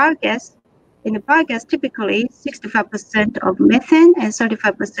biogas. In the biogas, typically 65% of methane and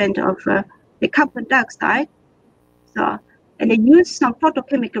 35% of the carbon dioxide. So, and they use some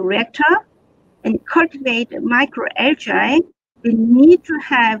photochemical reactor and cultivate microalgae. They need to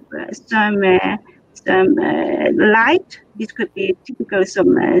have some light. This could be typically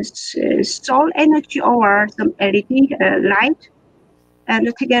some solar energy or some LED light,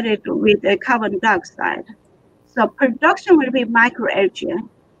 and together with carbon dioxide. So production will be microalgae.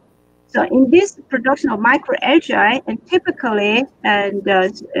 So in this production of microalgae, and typically some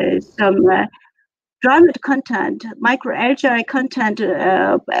dry matter content, microalgae content,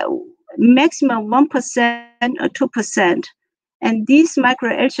 maximum 1% or 2%. And these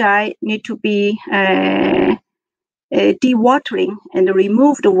microalgae need to be dewatering and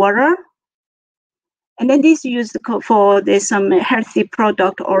remove the water. And then this is used for some healthy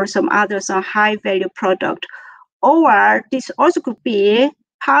product or some high value product. Or this also could be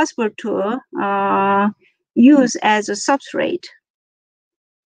possible to use as a substrate.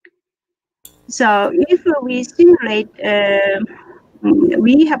 So if we simulate,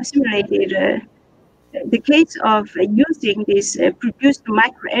 we have simulated the case of using this produced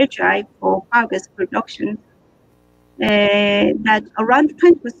microalgae for biogas production, that around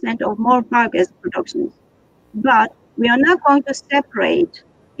 20% of more biogas production. But we are not going to separate.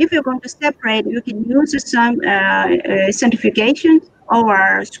 If you're going to separate, you can use some centrifugation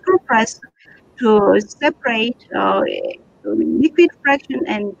or screw press to separate liquid fraction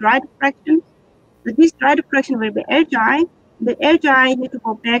and dried fraction. So this dried fraction will be algae. The algae need to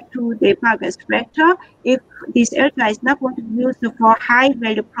go back to the biogas reactor if this algae is not going to be used for high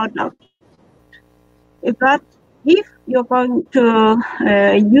value product. But if you're going to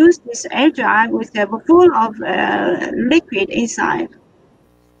use this algae with full of liquid inside,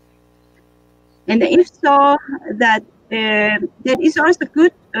 and if so, that is also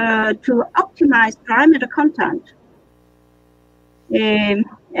good to optimize dry matter content.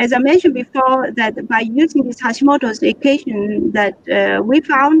 As I mentioned before, that by using this Hashimoto's equation, that we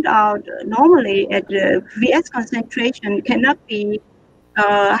found out normally at the VS concentration cannot be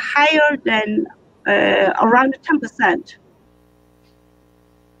higher than around 10%.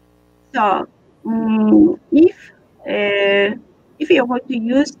 So if you're going to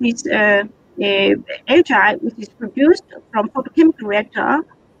use this algae, which is produced from photochemical reactor,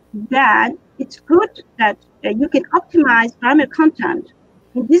 then it's good that you can optimize dry matter content.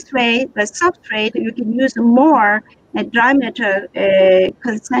 In this way, the substrate, you can use more dry matter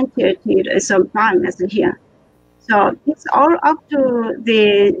concentrated some biomass here. So it's all up to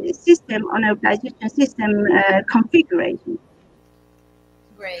the system, organization system configuration.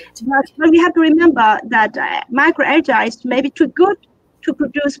 Great. But we have to remember that microalgae is maybe too good to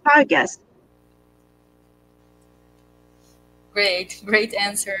produce biogas. Great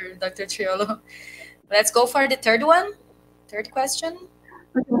answer, Dr. Triolo. Let's go for the third one. Third question.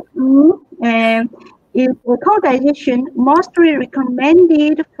 Is co-digestion mostly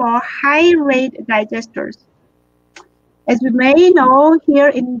recommended for high-rate digesters? As we may know, here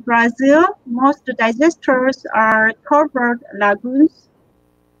in Brazil, most digesters are covered lagoons.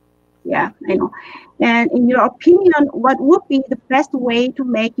 Yeah, I know. And in your opinion, what would be the best way to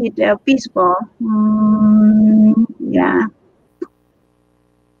make it feasible? Yeah.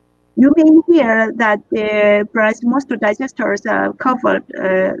 You mean here that most digesters are covered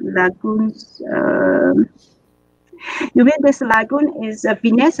lagoons? You mean this lagoon is a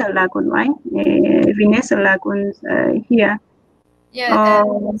Veneza lagoon, right? Veneza lagoons here.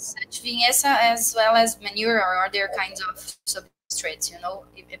 Yeah, as well as manure or other kinds of substrates, you know.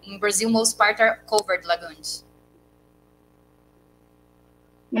 In Brazil, most part are covered lagoons.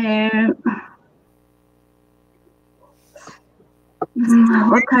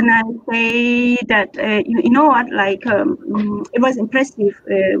 What can I say? That you know what? Like it was impressive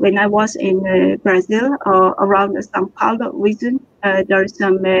when I was in Brazil or around the São Paulo region. There is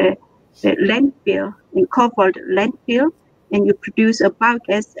some landfill, covered landfill, and you produce a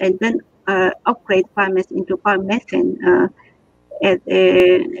biogas and then upgrade biomass into biomethane at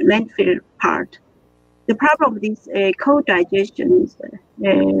a landfill part. The problem with these co-digestions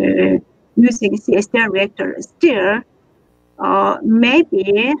using CSTR reactor still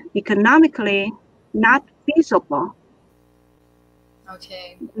maybe economically not feasible.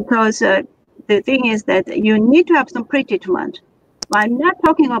 Okay. Because the thing is that you need to have some pretreatment. I'm not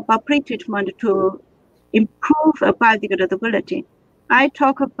talking about pretreatment to improve biodegradability. I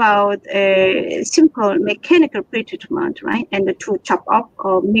talk about a simple mechanical pretreatment, right? And to chop up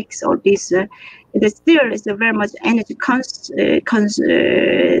or mix all this. It still is a very much energy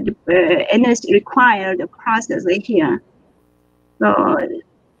energy required process here.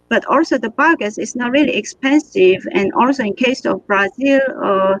 But also the biogas is not really expensive, and also in case of Brazil,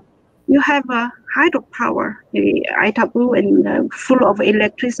 you have a hydropower, Itapu, and full of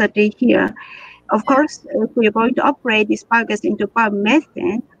electricity here. Of course, if we are going to upgrade this biogas into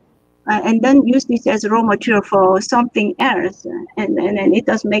biomethane, and then use this as raw material for something else, and it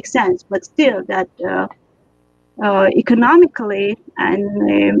does make sense. But still, that economically,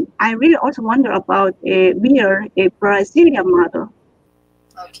 and I really also wonder about a Brazilian model.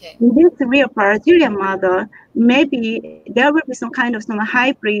 Okay. In this real Brazilian model, maybe there will be some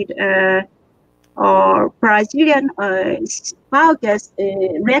hybrid or Brazilian biogas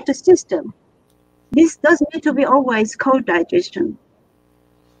reactor system. This doesn't need to be always co-digestion.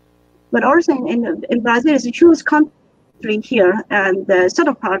 But also in Brazil, it's a huge country here, and the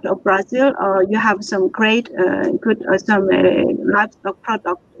southern part of Brazil, you have some great, good, some livestock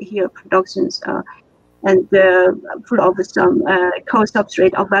product here, productions, and full of some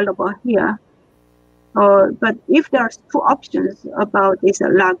co-substrate available here. But if there's two options about this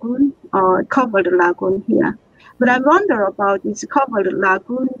lagoon or covered lagoon here, but I wonder about this covered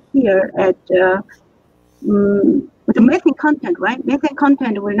lagoon here at the methane content, right? Methane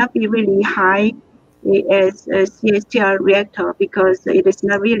content will not be really high as a CSTR reactor because it is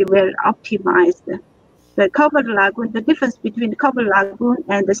not really well optimized. The covered lagoon, the difference between the covered lagoon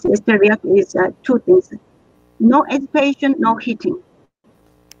and the CSTR reactor is two things: no agitation, no heating.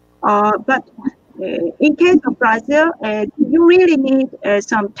 But in case of Brazil, you really need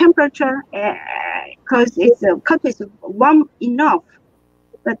some temperature because it's country is warm enough.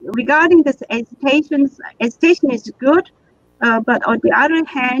 But regarding this agitation is good. But on the other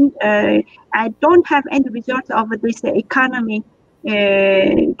hand, I don't have any results of this economy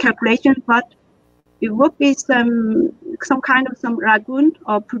calculation. But it would be some kind of some lagoon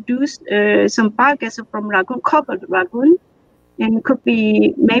or produce some biogas from lagoon, covered lagoon, and could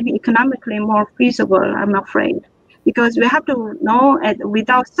be maybe economically more feasible, I'm afraid, because we have to know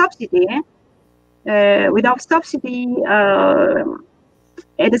without subsidy,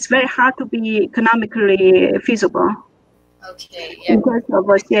 it is very hard to be economically feasible. Okay. Yeah. Because of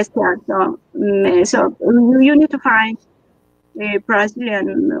CSTR. So you need to find a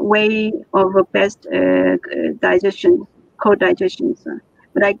Brazilian way of best digestion, co-digestion.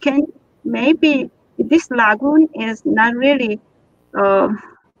 But I can maybe this lagoon is not really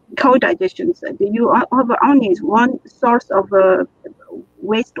co-digestion. You have only one source of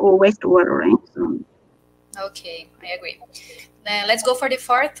waste or wastewater, right? So. Okay, I agree. Let's go for the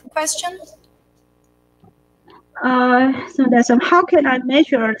fourth question. So there's how can I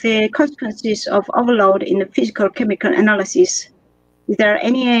measure the consequences of overload in the physical chemical analysis? Is there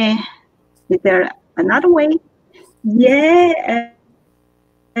another way? Yeah.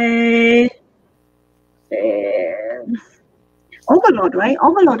 Overload, right?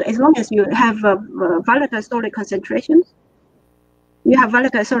 Overload, as long as you have volatile solid concentrations,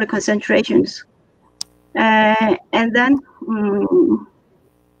 and then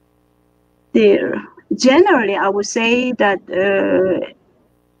generally, I would say that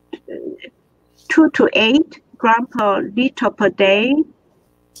 2 to 8 grams per liter per day.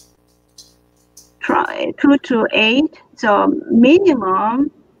 2 to 8. So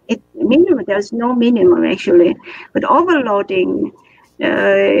minimum. There's no minimum actually, but overloading.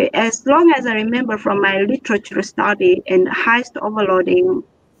 As long as I remember from my literature study, and highest overloading,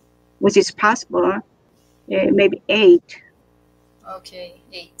 which is possible, maybe 8. Okay,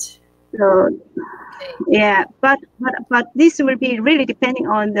 8. So, yeah, but this will be really depending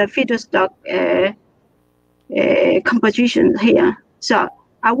on the feedstock composition here. So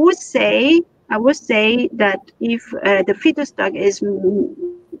I would say that if the feedstock is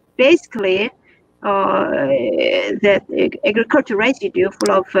basically that agricultural residue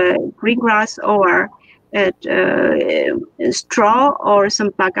full of green grass or straw or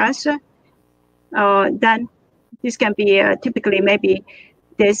some bagasse, then this can be typically maybe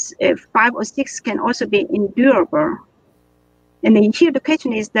this 5 or 6 can also be endurable. And then here the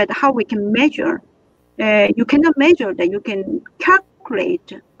question is that how we can measure. You cannot measure that. You can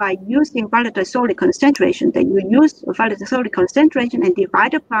calculate by using volatile solid concentration, that you use volatile solid concentration and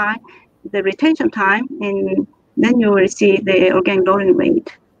divide it by the retention time, and then you will see the organic lowering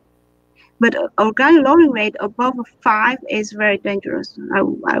rate. But organic lowering rate above 5 is very dangerous.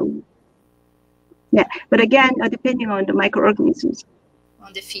 Yeah, but again, depending on the microorganisms.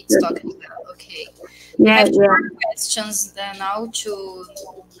 On the feedstock as well, okay. Yeah, I have 2 more questions then now to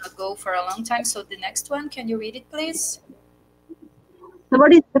go for a long time. So the next one, can you read it, please? So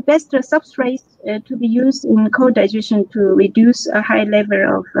what is the best substrate to be used in co-digestion to reduce a high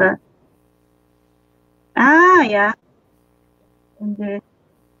level of yeah, and the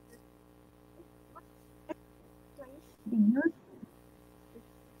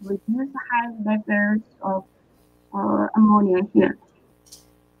reduce high levels of ammonia here.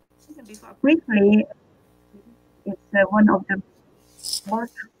 Before, briefly, it's one of the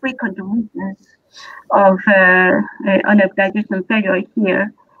most frequent reasons of anaerobic digestion failure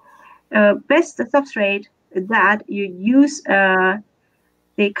here. Best substrate that you use the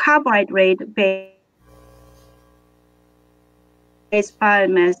carbohydrate-based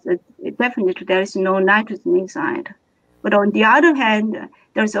biomass. Definitely, there is no nitrogen inside. But on the other hand,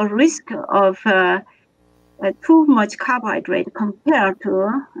 there's a risk of too much carbohydrate compared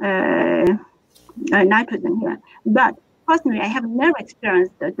to nitrogen here. But personally, I have never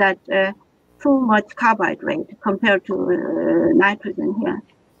experienced that too much carbohydrate compared to nitrogen here.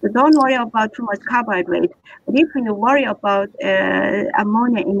 So don't worry about too much carbohydrate. But if you worry about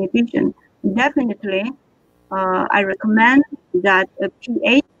ammonia inhibition, definitely I recommend that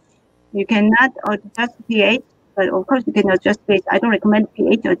pH, you cannot adjust pH, but of course you can adjust pH. I don't recommend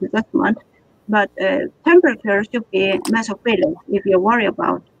pH adjustment, but temperature should be mesophyllous if you worry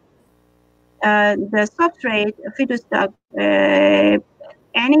about. The substrate feedstock,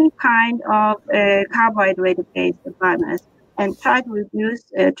 any kind of carbohydrate-based biomass, and try to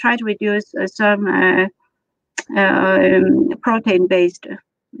reduce some protein-based.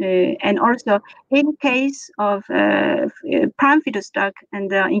 And also, in case of prime feedstock,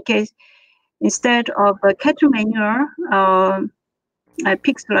 and in case instead of cattle manure,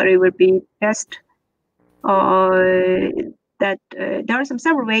 pig slurry would be best. That there are some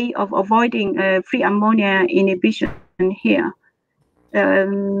several ways of avoiding free ammonia inhibition here.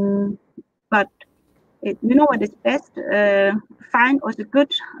 But you know what is best? Find also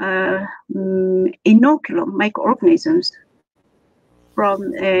good inoculum microorganisms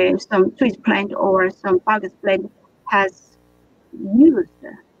from some Swiss plant or some fungus plant has used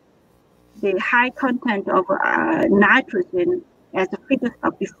the high content of nitrogen as a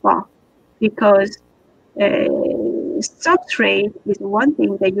feedstock before, because substrate is one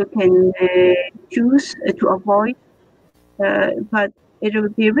thing that you can choose to avoid, but it will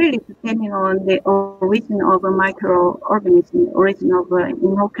be really depending on the origin of a microorganism, origin of an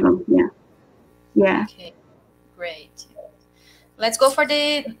inoculum here. Yeah. Okay, great. Let's go for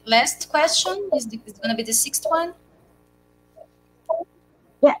the last question. It's going to be the 6th one.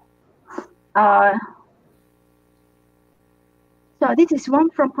 Yeah. So this is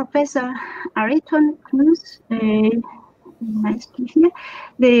one from Professor Ayrton Cruz. Nice to hear.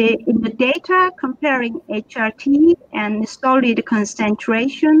 In the data comparing HRT and solid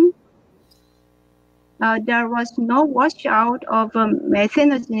concentration, there was no washout of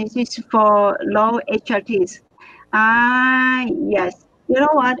methanogenesis for low HRTs. Yes. You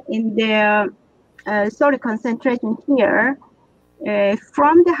know what? In the solid concentration here,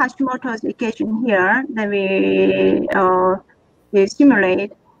 from the Hashimoto's equation here that we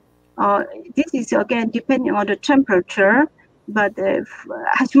simulate, this is again depending on the temperature, but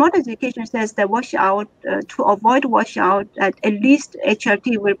Hashimoto's equation says that washout, to avoid washout, at least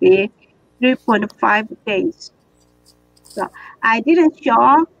HRT will be 3.5 days. So I didn't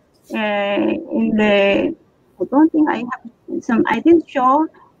show in the, I don't think I have some, I didn't show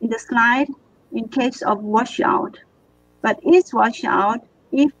in the slide in case of washout, but it's washout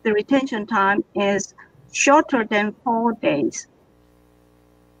if the retention time is shorter than 4 days.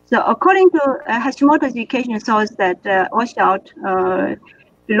 So according to Hashimoto's equation shows that washout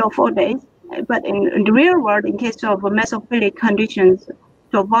below 4 days. But in the real world, in case of mesophilic conditions,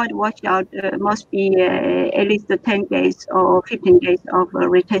 to avoid washout must be at least 10 days or 15 days of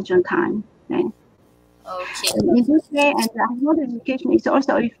retention time. Okay. In this way, and the modification is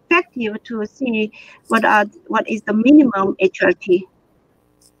also effective to see what is the minimum HRT.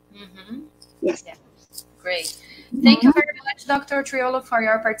 Yes. Yeah. Great. Thank you very much, Dr. Triolo, for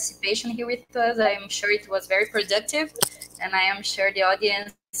your participation here with us. I am sure it was very productive, and I am sure the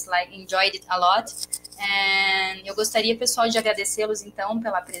audience enjoyed it a lot. E eu gostaria, pessoal, de agradecê-los, então,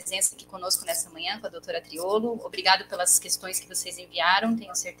 pela presença aqui conosco nessa manhã com a doutora Triolo. Obrigado pelas questões que vocês enviaram.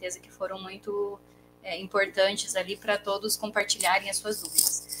 Tenho certeza que foram muito importantes ali para todos compartilharem as suas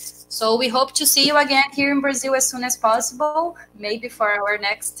dúvidas. So we hope to see you again here in Brazil as soon as possible, maybe for our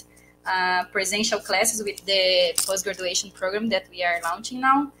next presential classes with the post-graduation program that we are launching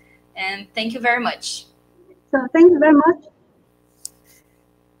now. And thank you very much. So thank you very much.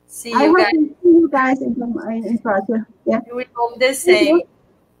 See you guys. I hope to see you guys in Brazil. Yeah. We hope the same.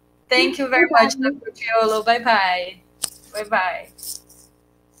 Thank you very much, Dr. Triolo. Bye-bye. Bye-bye.